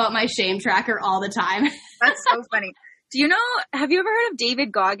talk about my shame tracker all the time. That's so funny. Have you ever heard of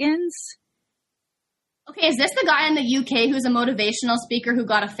David Goggins? Okay, is this the guy in the UK who's a motivational speaker who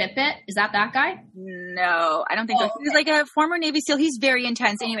got a Fitbit? Is that guy? No, I don't think so. He's like a former Navy SEAL. He's very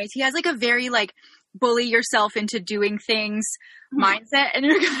intense. Anyways, he has like a very like bully yourself into doing things mindset. And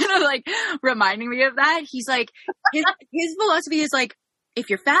you're kind of like reminding me of that. He's like, his philosophy is like, if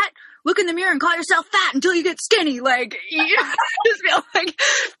you're fat, look in the mirror and call yourself fat until you get skinny. Like, you just feel like,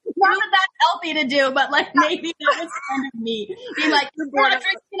 not that that's healthy to do, but like maybe that was kind of me. Being like, you're not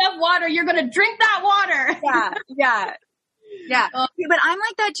drinking enough water, you're going to drink that water. Yeah. But I'm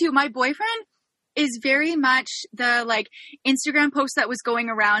like that too. My boyfriend is very much the like Instagram post that was going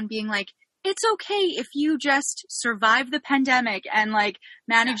around being like, it's okay if you just survive the pandemic and like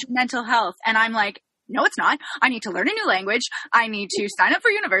manage your mental health. And I'm like, no, it's not. I need to learn a new language. I need to sign up for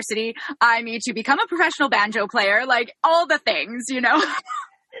university. I need to become a professional banjo player. Like all the things, you know.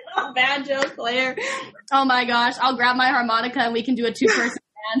 A banjo player. Oh my gosh. I'll grab my harmonica and we can do a 2-person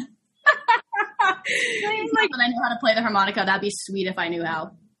band. Like, when I know how to play the harmonica, that'd be sweet if I knew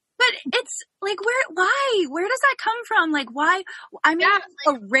how. But it's like, where does that come from? Like, why? I'm in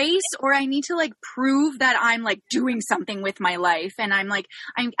a race, or I need to like prove that I'm like doing something with my life. And I'm like,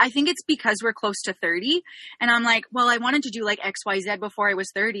 I think it's because we're close to 30. And I'm like, well, I wanted to do like XYZ before I was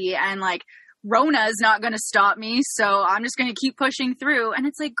 30. And like, Rona is not going to stop me. So I'm just going to keep pushing through. And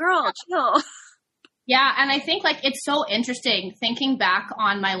it's like, girl, chill. Yeah, and I think, like, it's so interesting thinking back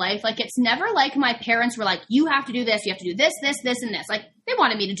on my life. Like, it's never like my parents were like, you have to do this, you have to do this, this, this, and this. Like, they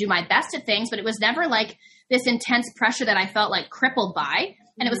wanted me to do my best at things, but it was never, like, this intense pressure that I felt, like, crippled by.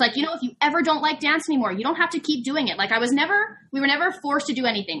 And it was like, you know, if you ever don't like dance anymore, you don't have to keep doing it. Like, we were never forced to do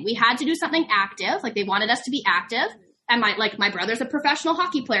anything. We had to do something active. Like, they wanted us to be active. And my brother's a professional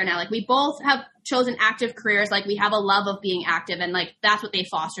hockey player now. Like, we both have chosen active careers. Like, we have a love of being active, and, like, that's what they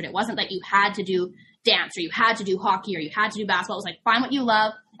fostered. It wasn't like you had to do dance or you had to do hockey or you had to do basketball. It was like, find what you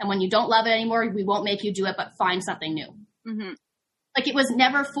love, and when you don't love it anymore, we won't make you do it, but find something new. Mm-hmm. Like, it was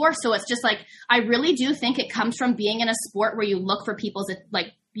never forced. So it's just like, I really do think it comes from being in a sport where you look for people's, like,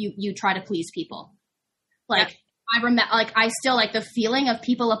 you try to please people. Like, yeah. I remember, like, I still, like, the feeling of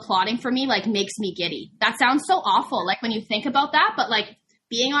people applauding for me, like, makes me giddy. That sounds so awful, like, when you think about that, but, like,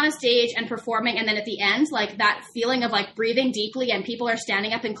 being on a stage and performing, and then at the end, like, that feeling of, like, breathing deeply and people are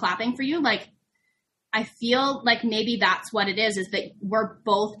standing up and clapping for you, like, I feel like maybe that's what it is that we're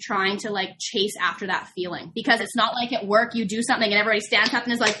both trying to, like, chase after that feeling. Because it's not like at work you do something and everybody stands up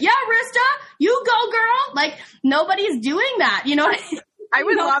and is like, yeah, Rista, you go, girl. Like, nobody's doing that, you know what I mean? I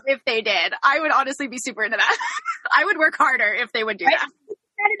would love if they did. I would honestly be super into that. I would work harder if they would do that.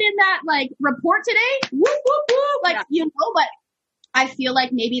 In that, like, report today, whoop, whoop, whoop, like, yeah. You know, but I feel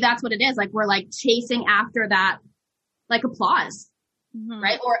like maybe that's what it is. Like, we're, like, chasing after that, like, applause.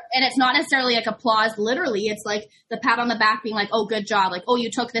 right? And it's not necessarily like applause literally. It's like the pat on the back being like, oh, good job. Like, oh, you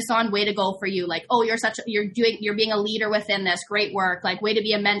took this on, way to go for you. Like, oh, you're being a leader within this, great work. Like, way to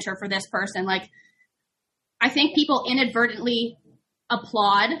be a mentor for this person. Like, I think people inadvertently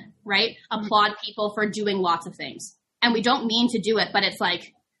applaud, right? Applaud people for doing lots of things. And we don't mean to do it, but it's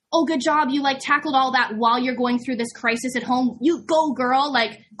like, oh, good job. You like tackled all that while you're going through this crisis at home. You go, girl.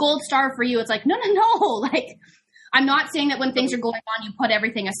 Like, gold star for you. It's like, no. Like, I'm not saying that when things are going on, you put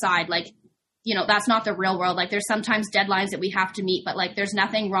everything aside. Like, you know, that's not the real world. Like, there's sometimes deadlines that we have to meet, but like, there's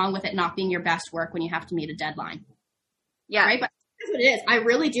nothing wrong with it not being your best work when you have to meet a deadline. Yeah. Right. But that's what it is. I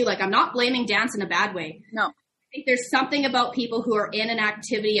really do. Like, I'm not blaming dance in a bad way. No. I think there's something about people who are in an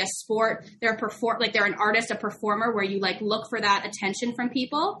activity, a sport, they're an artist, a performer, where you like look for that attention from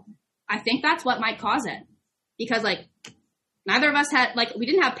people. I think that's what might cause it, because like neither of us we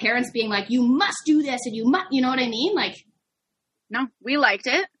didn't have parents being like, you must do this and you must, you know what I mean? Like, no, we liked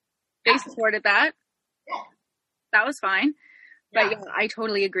it. They supported that. Yeah. That was fine. Yeah. But yeah, I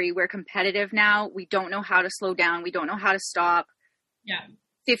totally agree. We're competitive now. We don't know how to slow down. We don't know how to stop. Yeah.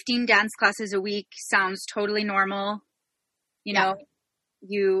 15 dance classes a week sounds totally normal. You know,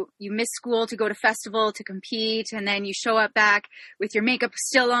 you miss school to go to festival to compete, and then you show up back with your makeup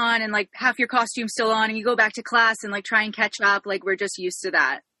still on and like half your costume still on, and you go back to class and like try and catch up. Like, we're just used to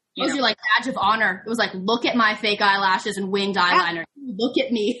that. It was your like badge of honor. It was like, look at my fake eyelashes and winged eyeliner. Look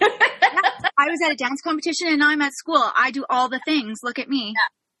at me. I was at a dance competition and I'm at school. I do all the things. Look at me.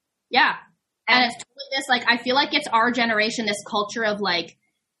 Yeah. And it's totally this, like, I feel like it's our generation, this culture of like,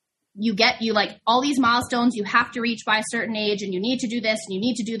 you like all these milestones you have to reach by a certain age, and you need to do this and you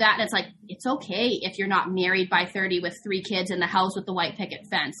need to do that. And it's like, it's okay if you're not married by 30 with 3 kids in the house with the white picket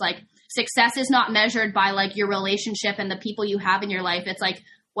fence. Like, success is not measured by like your relationship and the people you have in your life. It's like,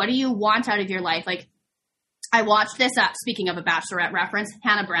 what do you want out of your life? Like, I watched this, speaking of a Bachelorette reference,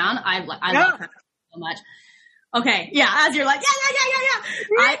 Hannah Brown. I love her so much. Okay. Yeah. As you're like,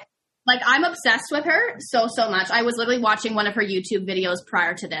 yeah. I'm obsessed with her so much. I was literally watching one of her YouTube videos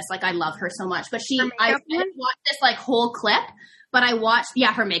prior to this. Like, I love her so much. But I didn't watch this like whole clip, but I watched,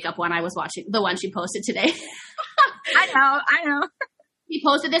 her makeup one. I was watching the one she posted today. I know. He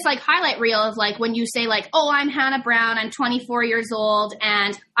posted this like highlight reel of like, when you say like, oh, I'm Hannah Brown, I'm 24 years old,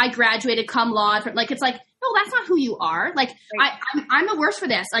 and I graduated cum laude. Like, it's like, no, that's not who you are. Like, right. I'm the worst for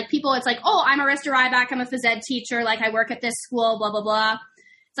this. Like, people, it's like, oh, I'm Arista Ryback, I'm a phys ed teacher, like I work at this school, blah, blah, blah.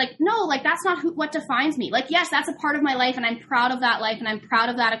 It's like, no, like, that's not what defines me. Like, yes, that's a part of my life, and I'm proud of that life, and I'm proud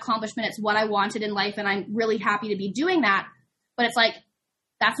of that accomplishment. It's what I wanted in life, and I'm really happy to be doing that. But it's like,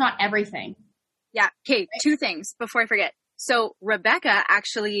 that's not everything. Yeah. Okay. Right? 2 things before I forget. So Rebecca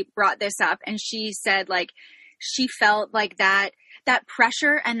actually brought this up, and she said like she felt like that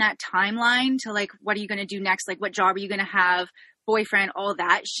pressure and that timeline to like, what are you going to do next? Like, what job are you going to have? Boyfriend, all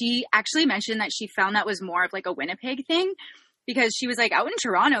that. She actually mentioned that she found that was more of like a Winnipeg thing, because she was like, out in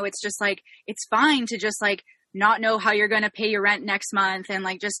Toronto, it's just like, it's fine to just like not know how you're going to pay your rent next month and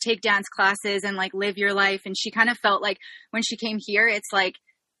like just take dance classes and like live your life. And she kind of felt like when she came here, it's like,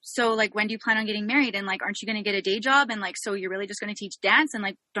 so like, when do you plan on getting married? And like, aren't you going to get a day job? And like, so you're really just going to teach dance? And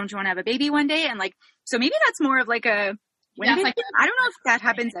like, don't you want to have a baby one day? And like, so maybe that's more of like a Winnipeg thing. I don't know if that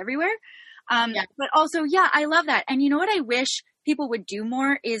happens everywhere. But also, yeah, I love that. And you know what I wish people would do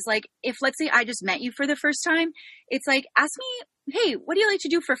more is like, if let's say I just met you for the first time, it's like, ask me, hey, what do you like to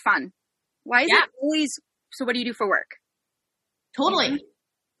do for fun? Why is it always, so what do you do for work? Totally.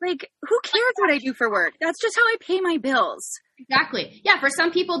 Like, who cares what I do for work? That's just how I pay my bills. Exactly. Yeah, for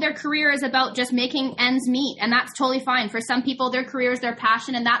some people, their career is about just making ends meet, and that's totally fine. For some people, their career is their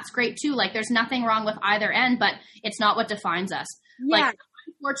passion, and that's great too. Like, there's nothing wrong with either end, but it's not what defines us. Yeah. Like,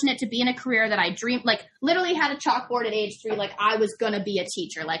 I'm fortunate to be in a career that I dreamed, like, literally had a chalkboard at age 3, like, I was going to be a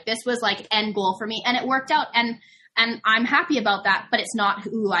teacher. Like, this was, like, end goal for me, and it worked out, and I'm happy about that, but it's not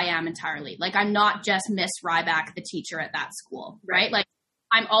who I am entirely. Like, I'm not just Miss Ryback, the teacher at that school, right? Like,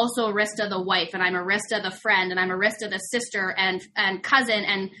 I'm also Arista the wife, and I'm Arista the friend, and I'm Arista the sister and cousin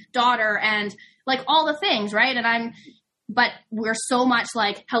and daughter and like all the things, right? But we're so much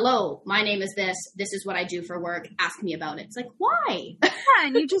like, hello, my name is this is what I do for work, ask me about it. It's like, why? Yeah,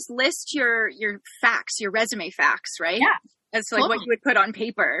 and you just list your facts, your resume facts, right? Yeah. That's like what you would put on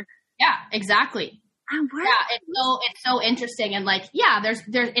paper. Yeah, exactly. Yeah, it's so interesting, and like, yeah, there's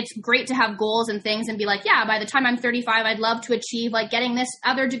it's great to have goals and things and be like, yeah, by the time I'm 35, I'd love to achieve like getting this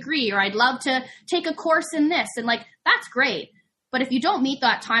other degree, or I'd love to take a course in this, and like, that's great. But if you don't meet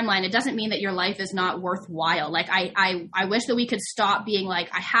that timeline, it doesn't mean that your life is not worthwhile. Like, I wish that we could stop being like,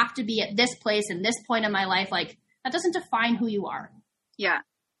 I have to be at this place and this point in my life. Like, that doesn't define who you are. Yeah,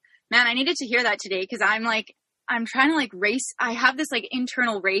 man, I needed to hear that today, because I'm like, I'm trying to like race. I have this like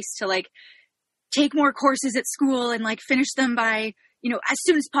internal race to like take more courses at school and like finish them by, as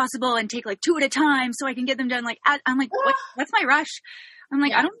soon as possible and take like 2 at a time so I can get them done. Like, I'm like, what's my rush? I'm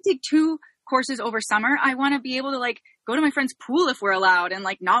like, I don't take 2 courses over summer. I want to be able to like go to my friend's pool if we're allowed and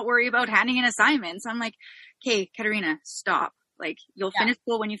like not worry about handing in assignments. I'm like, okay, Katerina, stop. Like, you'll finish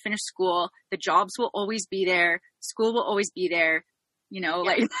school when you finish school. The jobs will always be there. School will always be there.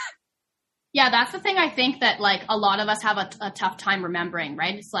 Like. Yeah, that's the thing I think that like a lot of us have a tough time remembering,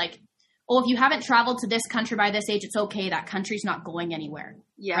 right? It's like, if you haven't traveled to this country by this age, it's okay. That country's not going anywhere.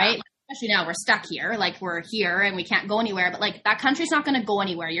 Yeah. Right? Like, especially now we're stuck here. Like, we're here and we can't go anywhere. But like, that country's not going to go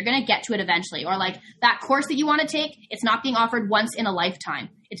anywhere. You're going to get to it eventually. Or like, that course that you want to take, it's not being offered once in a lifetime.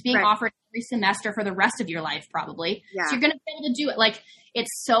 It's being offered every semester for the rest of your life, probably. Yeah. So you're going to be able to do it. Like,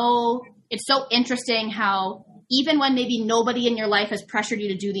 it's so interesting how even when maybe nobody in your life has pressured you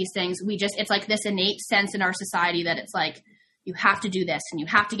to do these things, it's like this innate sense in our society that it's like, you have to do this and you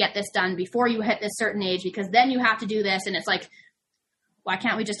have to get this done before you hit this certain age because then you have to do this. And it's like, why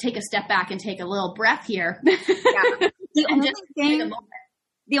can't we just take a step back and take a little breath here? Yeah.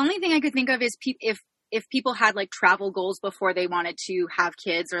 The only thing I could think of is if people had like travel goals before they wanted to have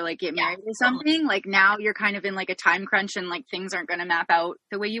kids or like get married or something, like now you're kind of in like a time crunch and like things aren't going to map out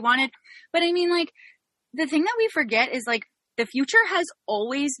the way you wanted. But I mean, like the thing that we forget is like, the future has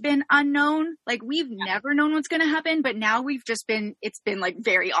always been unknown. Like we've never known what's going to happen, but now it's been like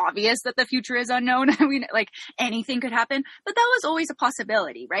very obvious that the future is unknown. I mean, like anything could happen, but that was always a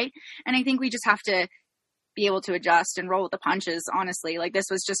possibility. Right. And I think we just have to be able to adjust and roll with the punches. Honestly, like this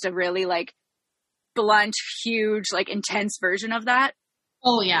was just a really like blunt, huge, like intense version of that.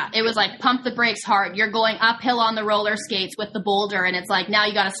 Oh yeah. It was like pump the brakes hard. You're going uphill on the roller skates with the boulder. And it's like, now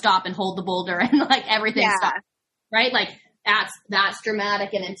you got to stop and hold the boulder and like everything stops. Right. Like, that's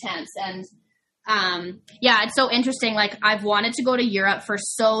dramatic and intense. And, it's so interesting. Like I've wanted to go to Europe for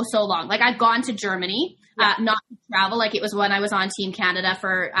so long. Like I've gone to Germany, not to travel. Like it was when I was on Team Canada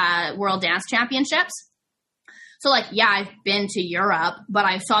for, World Dance Championships. So like, I've been to Europe, but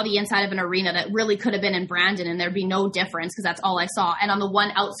I saw the inside of an arena that really could have been in Brandon and there'd be no difference because that's all I saw. And on the one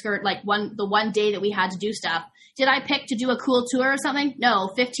outskirt, like the one day that we had to do stuff, did I pick to do a cool tour or something?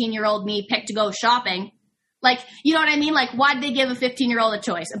 No, 15-year-old me picked to go shopping. Like, you know what I mean? Like, why did they give a 15-year-old a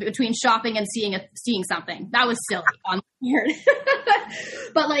choice between shopping and seeing something? That was silly on weird.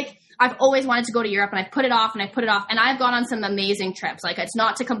 But like, I've always wanted to go to Europe and I've put it off and I've gone on some amazing trips. Like, it's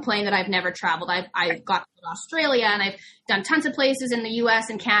not to complain that I've never traveled. I've got to Australia and I've done tons of places in the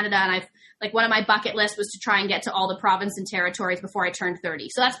US and Canada. And one of my bucket lists was to try and get to all the province and territories before I turned 30.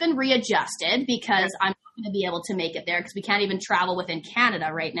 So that's been readjusted because I'm not going to be able to make it there because we can't even travel within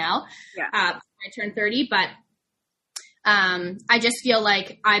Canada right now. Yeah. I turned 30, but I just feel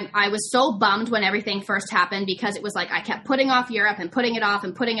like I was so bummed when everything first happened because it was like I kept putting off Europe and putting it off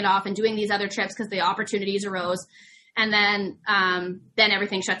and doing these other trips because the opportunities arose. And then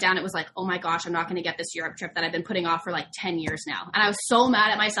everything shut down. It was like, oh my gosh, I'm not going to get this Europe trip that I've been putting off for like 10 years now. And I was so mad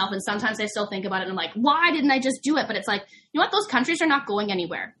at myself. And sometimes I still think about it and I'm like, why didn't I just do it? But it's like, you know what? Those countries are not going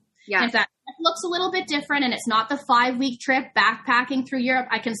anywhere. Yeah. And if that looks a little bit different and it's not the 5-week trip backpacking through Europe,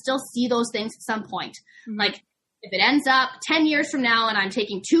 I can still see those things at some point. Mm-hmm. Like if it ends up 10 years from now and I'm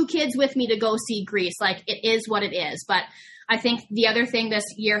taking 2 kids with me to go see Greece, like it is what it is. But I think the other thing this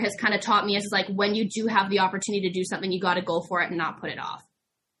year has kind of taught me is like when you do have the opportunity to do something, you got to go for it and not put it off.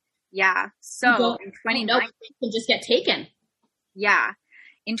 Yeah. So in 2019, it can just get taken. Yeah.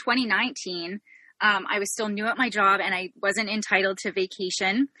 In 2019, I was still new at my job and I wasn't entitled to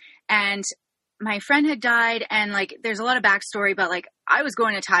vacation. And my friend had died and like there's a lot of backstory, but like I was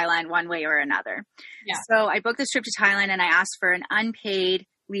going to Thailand one way or another. Yeah. So I booked this trip to Thailand and I asked for an unpaid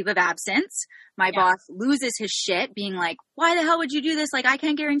leave of absence. My boss loses his shit being like, why the hell would you do this? Like, I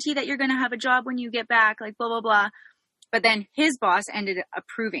can't guarantee that you're going to have a job when you get back, like blah, blah, blah. But then his boss ended up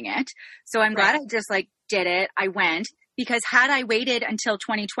approving it. So I'm glad I just like did it. I went because had I waited until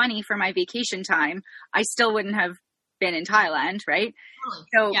 2020 for my vacation time, I still wouldn't have been in Thailand. Right.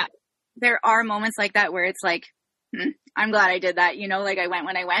 So there are moments like that where it's like, I'm glad I did that. You know, like I went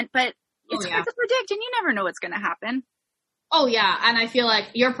when I went, but it's hard to predict and you never know what's going to happen. Oh yeah. And I feel like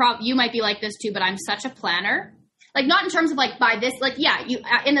you might be like this too, but I'm such a planner. Like not in terms of like by this, like, you,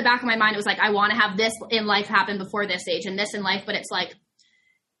 in the back of my mind, it was like, I want to have this in life happen before this age and this in life. But it's like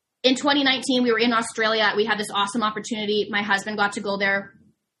in 2019, we were in Australia. We had this awesome opportunity. My husband got to go there.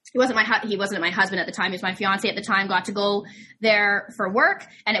 He wasn't my husband at the time. He was my fiance at the time, got to go there for work.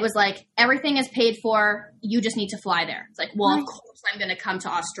 And it was like, everything is paid for. You just need to fly there. It's like, well, of course I'm going to come to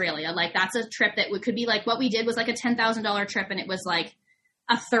Australia. Like that's a trip that could be like what we did was like a $10,000 trip. And it was like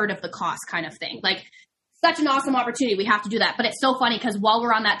a third of the cost kind of thing. Like such an awesome opportunity. We have to do that. But it's so funny because while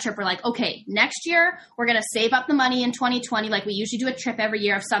we're on that trip, we're like, okay, next year we're going to save up the money in 2020. Like we usually do a trip every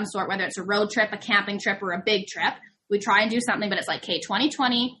year of some sort, whether it's a road trip, a camping trip, or a big trip. We try and do something, but it's like, okay,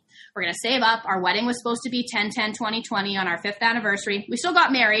 2020, we're going to save up. Our wedding was supposed to be 10/10/2020 on our 5th anniversary. We still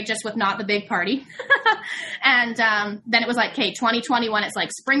got married, just with not the big party. And then it was like, okay, 2021, it's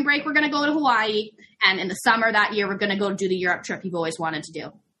like spring break, we're going to go to Hawaii. And in the summer that year, we're going to go do the Europe trip you've always wanted to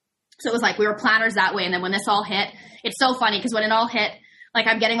do. So it was like we were planners that way. And then when this all hit, it's so funny because when it all hit, like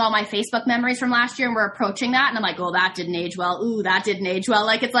I'm getting all my Facebook memories from last year and we're approaching that. And I'm like, oh, that didn't age well. Ooh, that didn't age well.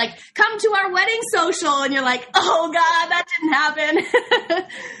 Like, it's like, come to our wedding social. And you're like, oh God, that didn't happen.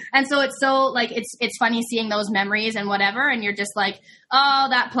 And so it's so like, it's funny seeing those memories and whatever. And you're just like, oh,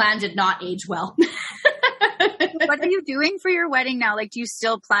 that plan did not age well. What are you doing for your wedding now? Like, do you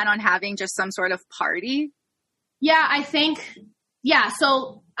still plan on having just some sort of party? Yeah, I think, yeah.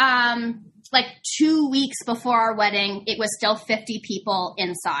 So, like 2 weeks before our wedding, it was still 50 people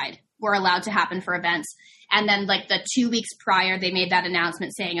inside were allowed to happen for events. And then like the 2 weeks prior, they made that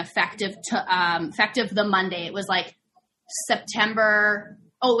announcement saying effective the Monday. It was like it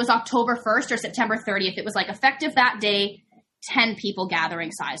was October 1st or September 30th. It was like effective that day, 10 people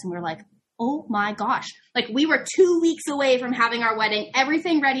gathering size. And we were like, oh my gosh. Like we were 2 weeks away from having our wedding,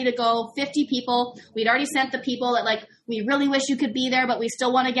 everything ready to go, 50 people. We'd already sent the people that like, we really wish you could be there, but we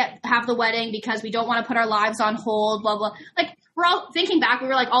still want to have the wedding because we don't want to put our lives on hold, blah, blah. Like we're all thinking back. We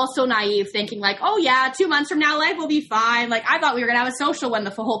were like all so naive thinking like, oh yeah, 2 months from now, life will be fine. Like I thought we were going to have a social when the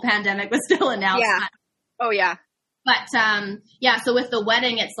whole pandemic was still announced. Yeah. Oh yeah. But, so with the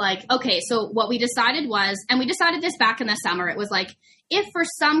wedding, it's like, okay, so what we decided was, and we decided this back in the summer, it was like, if for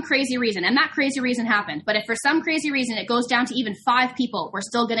some crazy reason, and that crazy reason happened, but if for some crazy reason it goes down to even 5 people, we're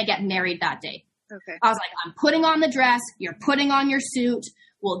still going to get married that day. Okay. I was like, I'm putting on the dress, you're putting on your suit,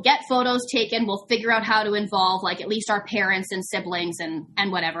 we'll get photos taken, we'll figure out how to involve like at least our parents and siblings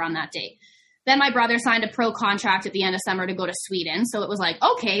and whatever on that date. Then my brother signed a pro contract at the end of summer to go to Sweden. So it was like,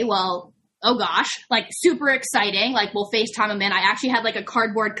 okay, well, oh gosh, like super exciting. Like we'll FaceTime him in. I actually had like a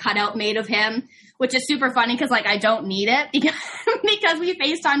cardboard cutout made of him, which is super funny because like I don't need it because we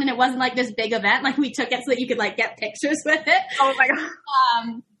FaceTimed and it wasn't like this big event. Like we took it so that you could like get pictures with it. Oh my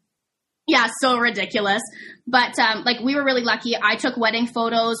God. Yeah, so ridiculous. But like we were really lucky. I took wedding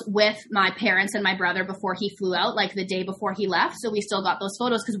photos with my parents and my brother before he flew out, like the day before he left. So we still got those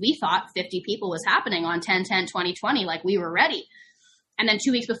photos because we thought 50 people was happening on 10/10/2020. Like we were ready. And then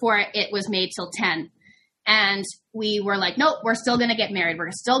 2 weeks before it was made till 10. And we were like, nope, we're still going to get married. We're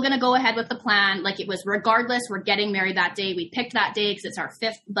still going to go ahead with the plan. Like it was regardless, we're getting married that day. We picked that day because it's our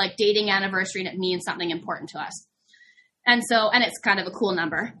 5th like dating anniversary and it means something important to us. And so, and it's kind of a cool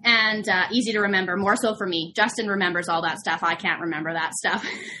number and easy to remember, more so for me. Justin remembers all that stuff. I can't remember that stuff.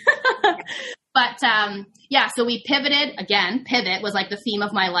 But so we pivoted again. Pivot was like the theme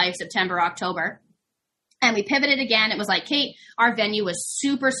of my life, September, October. And we pivoted again. It was like, Kate, our venue was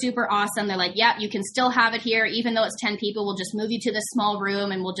super, super awesome. They're like, yeah, you can still have it here. Even though it's 10 people, we'll just move you to this small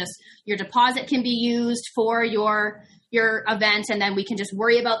room and your deposit can be used for your event. And then we can just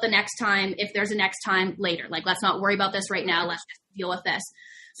worry about the next time if there's a next time later. Like, let's not worry about this right now. Let's just deal with this.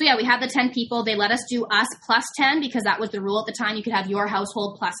 So yeah, we had the 10 people. They let us do us plus 10 because that was the rule at the time. You could have your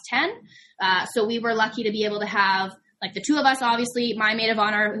household plus 10. So we were lucky to be able to have like the 2 of us, obviously, my maid of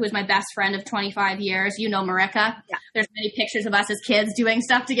honor, who is my best friend of 25 years, you know, Marika. Yeah. There's many pictures of us as kids doing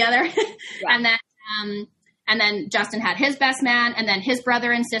stuff together. Yeah. And then Justin had his best man and then his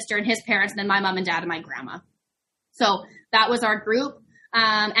brother and sister and his parents and then my mom and dad and my grandma. So that was our group.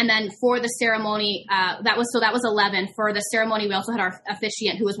 And then for the ceremony, that was 11. For the ceremony, we also had our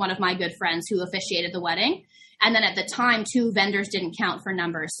officiant, who was one of my good friends who officiated the wedding. And then at the time, 2 vendors didn't count for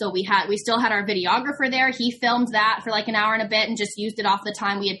numbers. So we still had our videographer there. He filmed that for like an hour and a bit and just used it off the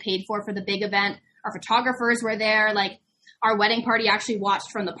time we had paid for the big event. Our photographers were there. Like our wedding party actually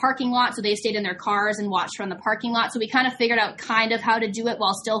watched from the parking lot. So they stayed in their cars and watched from the parking lot. So we kind of figured out kind of how to do it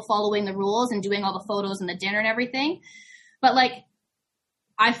while still following the rules and doing all the photos and the dinner and everything. But like,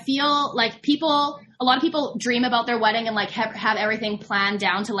 I feel like a lot of people dream about their wedding and like have everything planned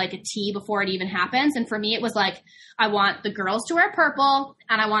down to like a T before it even happens. And for me, it was like, I want the girls to wear purple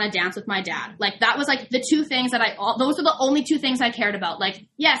and I want to dance with my dad. Like that was like the 2 things that those were the only 2 things I cared about. Like,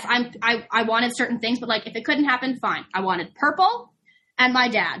 yes, I wanted certain things, but like if it couldn't happen, fine. I wanted purple and my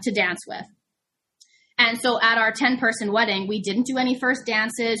dad to dance with. And so at our 10-person wedding, we didn't do any first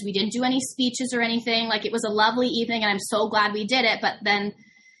dances. We didn't do any speeches or anything. Like it was a lovely evening and I'm so glad we did it. But then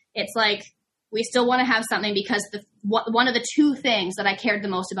it's like, we still want to have something because one of the 2 things that I cared the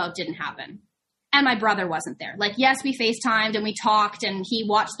most about didn't happen. And my brother wasn't there. Like, yes, we FaceTimed and we talked and he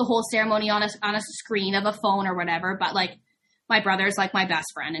watched the whole ceremony on a screen of a phone or whatever. But like, my brother's like my best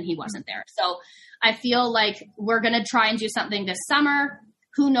friend and he wasn't there. So I feel like we're going to try and do something this summer.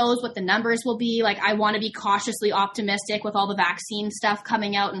 Who knows what the numbers will be. Like, I want to be cautiously optimistic with all the vaccine stuff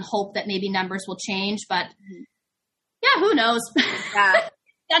coming out and hope that maybe numbers will change. But yeah, who knows? Yeah.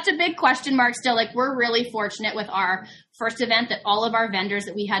 That's a big question mark still. Like, we're really fortunate with our first event that all of our vendors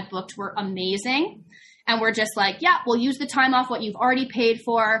that we had booked were amazing. And we're just like, yeah, we'll use the time off what you've already paid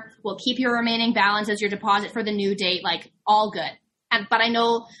for. We'll keep your remaining balance as your deposit for the new date. Like, all good. But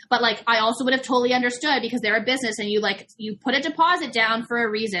I also would have totally understood because they're a business and you put a deposit down for a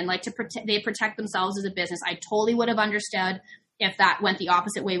reason, like they protect themselves as a business. I totally would have understood if that went the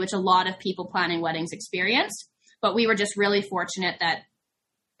opposite way, which a lot of people planning weddings experienced. But we were just really fortunate that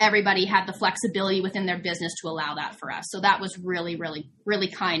everybody had the flexibility within their business to allow that for us. So that was really, really, really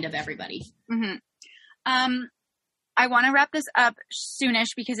kind of everybody. Mm-hmm. I want to wrap this up soonish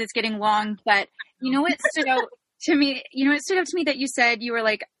because it's getting long, but you know what stood out to me? That you said you were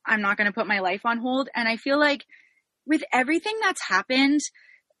like, I'm not going to put my life on hold. And I feel like with everything that's happened,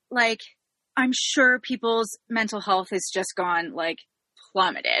 like, I'm sure people's mental health has just gone like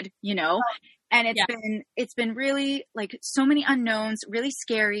plummeted, you know? And it's been really like so many unknowns, really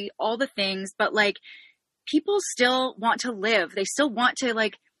scary, all the things, but like people still want to live. They still want to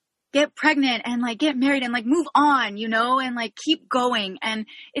like get pregnant and like get married and like move on, you know, and like keep going. And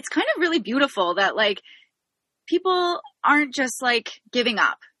it's kind of really beautiful that like people aren't just like giving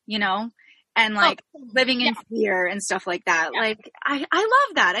up, you know, and like living in fear and stuff like that. Yeah. Like I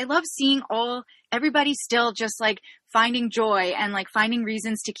love that. I love seeing everybody still just like finding joy and like finding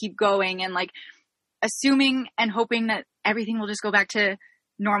reasons to keep going and like assuming and hoping that everything will just go back to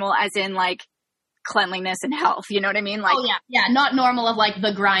normal as in like cleanliness and health. You know what I mean? Like, not normal of like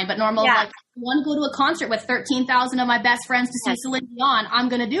the grind, but normal of like, I want to go to a concert with 13,000 of my best friends to see Celine Dion. I'm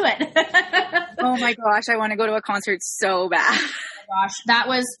going to do it. Oh my gosh. I want to go to a concert so bad. Oh my gosh. That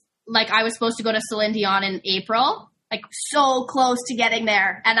was like, I was supposed to go to Celine Dion in April, like so close to getting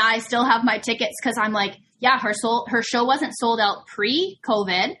there. And I still have my tickets because I'm like, yeah, her show wasn't sold out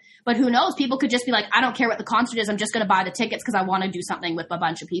pre-COVID, but who knows? People could just be like, I don't care what the concert is. I'm just going to buy the tickets because I want to do something with a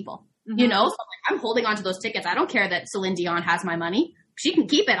bunch of people, you know? So I'm holding on to those tickets. I don't care that Celine Dion has my money. She can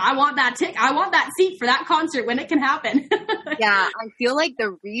keep it. I want that I want that seat for that concert when it can happen. Yeah. I feel like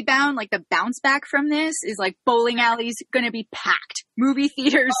the rebound, like the bounce back from this is like bowling alleys going to be packed. Movie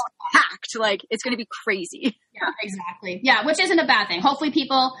theaters packed. Like it's going to be crazy. Yeah, exactly. Yeah, which isn't a bad thing. Hopefully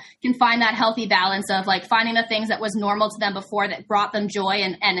people can find that healthy balance of like finding the things that was normal to them before that brought them joy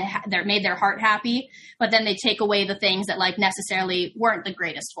and made their heart happy, but then they take away the things that like necessarily weren't the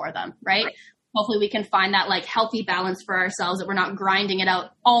greatest for them, right? Hopefully we can find that like healthy balance for ourselves that we're not grinding it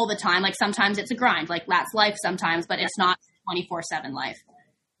out all the time. Like sometimes it's a grind, like that's life sometimes, but it's not 24/7 life.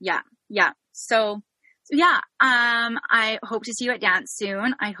 Yeah. Yeah. So yeah, I hope to see you at dance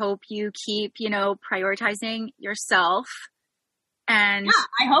soon. I hope you keep, prioritizing yourself. And yeah,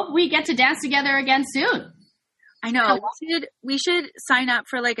 I hope we get to dance together again soon. I know. We should sign up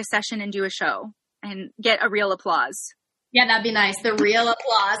for like a session and do a show and get a real applause. Yeah, that'd be nice. The real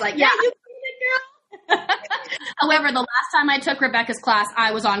applause. Like, you did it, girl. However, the last time I took Rebecca's class,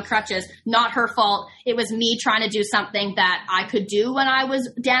 I was on crutches. Not her fault. It was me trying to do something that I could do when I was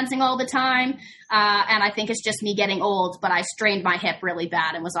dancing all the time. And I think it's just me getting old, but I strained my hip really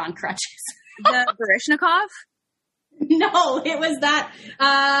bad and was on crutches. The Baryshnikov? No, it was that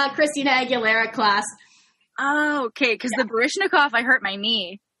Christina Aguilera class. Oh, okay. Because the Baryshnikov, I hurt my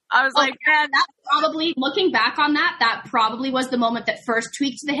knee. I was like, man, that probably, looking back on that probably was the moment that first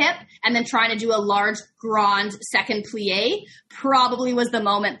tweaked the hip, and then trying to do a large grand second plie probably was the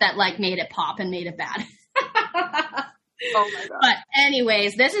moment that like made it pop and made it bad. Oh my God. But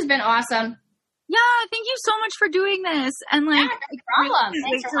anyways, this has been awesome. Yeah, thank you so much for doing this. And like, no problem.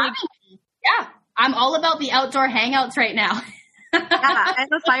 Thanks for having me. Yeah, I'm all about the outdoor hangouts right now. Yeah, I have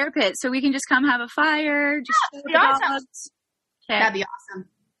a fire pit, so we can just come have a fire. Just be awesome. Okay. That'd be awesome.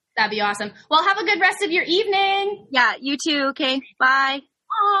 That'd be awesome. Well, have a good rest of your evening. Yeah, you too. Okay, bye.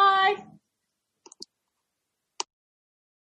 Bye.